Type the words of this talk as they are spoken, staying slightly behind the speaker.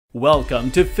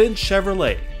Welcome to Finch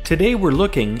Chevrolet. Today we're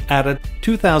looking at a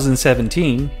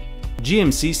 2017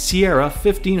 GMC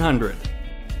Sierra-1500.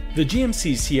 The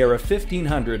GMC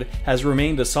Sierra-1500 has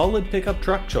remained a solid pickup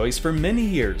truck choice for many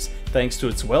years thanks to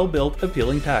its well-built,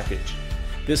 appealing package.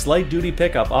 This light-duty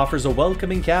pickup offers a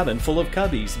welcoming cabin full of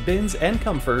cubbies, bins, and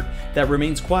comfort that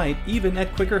remains quiet even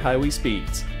at quicker highway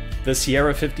speeds. The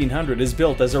Sierra-1500 is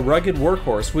built as a rugged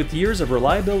workhorse with years of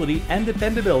reliability and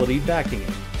dependability backing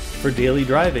it. For daily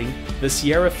driving, the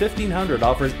Sierra-1500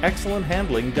 offers excellent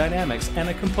handling, dynamics, and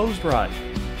a composed ride.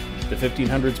 The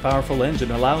 1500's powerful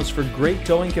engine allows for great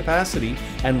towing capacity,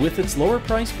 and with its lower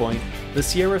price point, the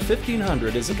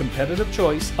Sierra-1500 is a competitive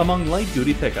choice among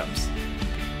light-duty pickups.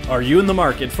 Are you in the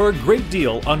market for a great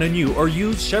deal on a new or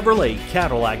used Chevrolet,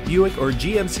 Cadillac, Buick, or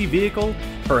GMC vehicle?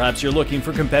 Perhaps you're looking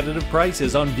for competitive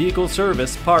prices on vehicle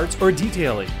service, parts, or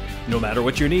detailing. No matter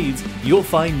what your needs, you'll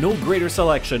find no greater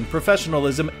selection,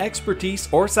 professionalism, expertise,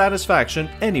 or satisfaction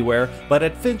anywhere but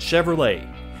at Finch Chevrolet.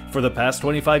 For the past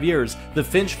 25 years, the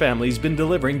Finch family's been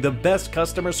delivering the best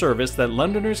customer service that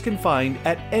Londoners can find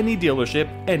at any dealership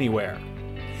anywhere.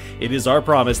 It is our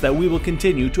promise that we will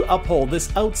continue to uphold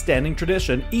this outstanding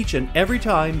tradition each and every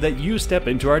time that you step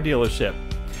into our dealership.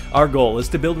 Our goal is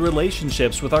to build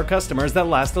relationships with our customers that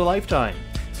last a lifetime.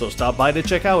 So stop by to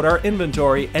check out our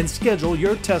inventory and schedule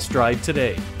your test drive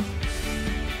today.